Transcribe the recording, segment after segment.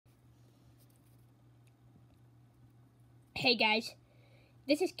Hey guys,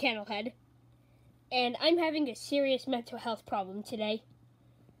 this is Candlehead, and I'm having a serious mental health problem today.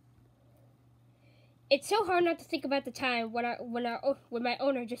 It's so hard not to think about the time when my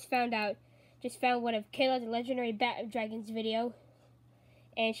owner just found one of Kayla the Legendary Bat Dragon's video,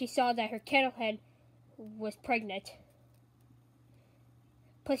 and she saw that her Candlehead was pregnant.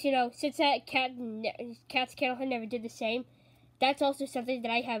 Plus, since that cat's Candlehead never did the same, that's also something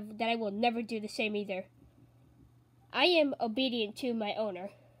that I will never do the same either. I am obedient to my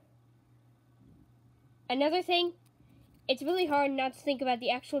owner. Another thing, it's really hard not to think about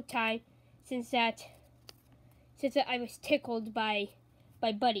the actual time since I was tickled by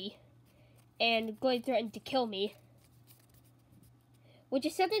Buddy and Gloyd threatened to kill me. Which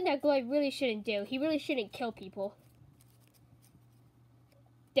is something that Gloyd really shouldn't do. He really shouldn't kill people.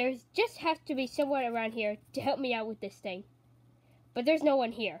 There just has to be someone around here to help me out with this thing. But there's no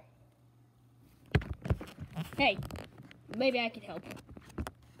one here. Hey, maybe I can help.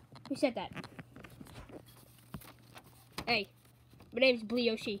 Who said that? Hey, my name's Blue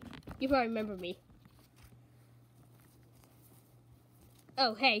Yoshi. You probably remember me.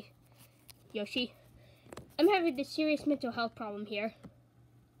 Oh, hey, Yoshi. I'm having this serious mental health problem here.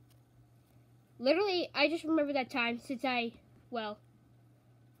 Literally, I just remember that time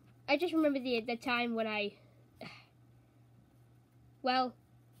I just remember the time when I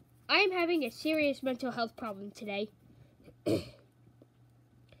am having a serious mental health problem today.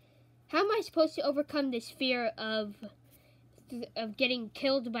 How am I supposed to overcome this fear of getting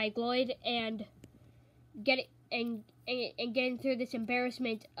killed by Gloyd and getting through this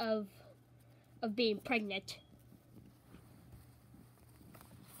embarrassment of being pregnant?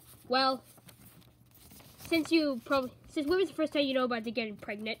 Well, since when was the first time you know about getting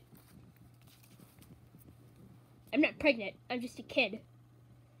pregnant? I'm not pregnant. I'm just a kid.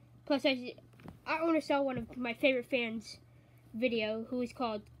 Plus, I only saw one of my favorite fans' video, who is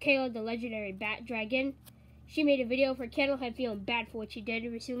called Kayla the Legendary Bat Dragon. She made a video for Candlehead feeling bad for what she did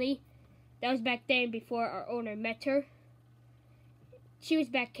recently. That was back then before our owner met her. She was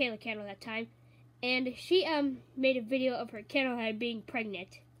back Kayla Candle that time. And she made a video of her Candlehead being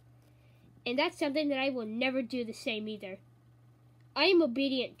pregnant. And that's something that I will never do the same either. I am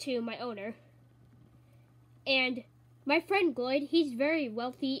obedient to my owner. And my friend Gloyd, he's very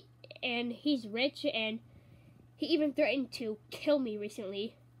wealthy and he's rich, and he even threatened to kill me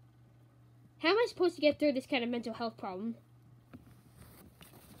recently. How am I supposed to get through this kind of mental health problem?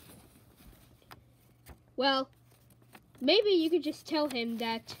 Well, maybe you could just tell him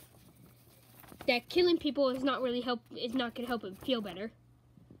that killing people is not going to help him feel better.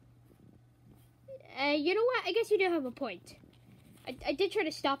 You know what? I guess you do have a point. I did try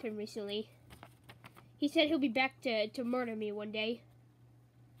to stop him recently. He said he'll be back to murder me one day.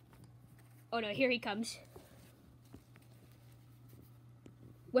 Oh no, here he comes.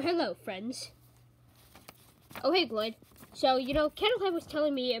 Well, hello, friends. Oh, hey, Gloyd. So, Candlehead was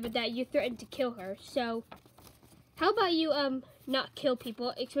telling me about that you threatened to kill her. So, how about you, not kill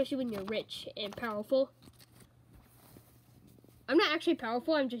people, especially when you're rich and powerful? I'm not actually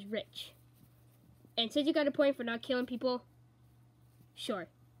powerful, I'm just rich. And since you got a point for not killing people, sure.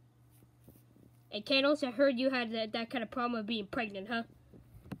 And Candles, I heard you had that kind of problem of being pregnant, huh?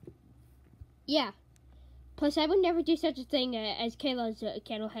 Yeah. Plus, I would never do such a thing as Kayla's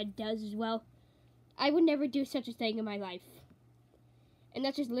Candlehead does as well. I would never do such a thing in my life. And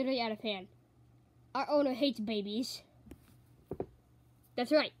that's just literally out of hand. Our owner hates babies.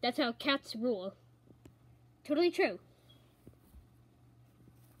 That's right. That's how cats rule. Totally true.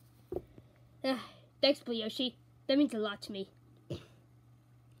 Thanks, Blue Yoshi. That means a lot to me.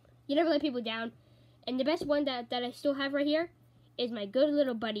 You never let people down. And the best one that I still have right here is my good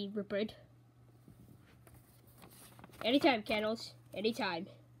little buddy, Rupert. Anytime, Candles. Anytime.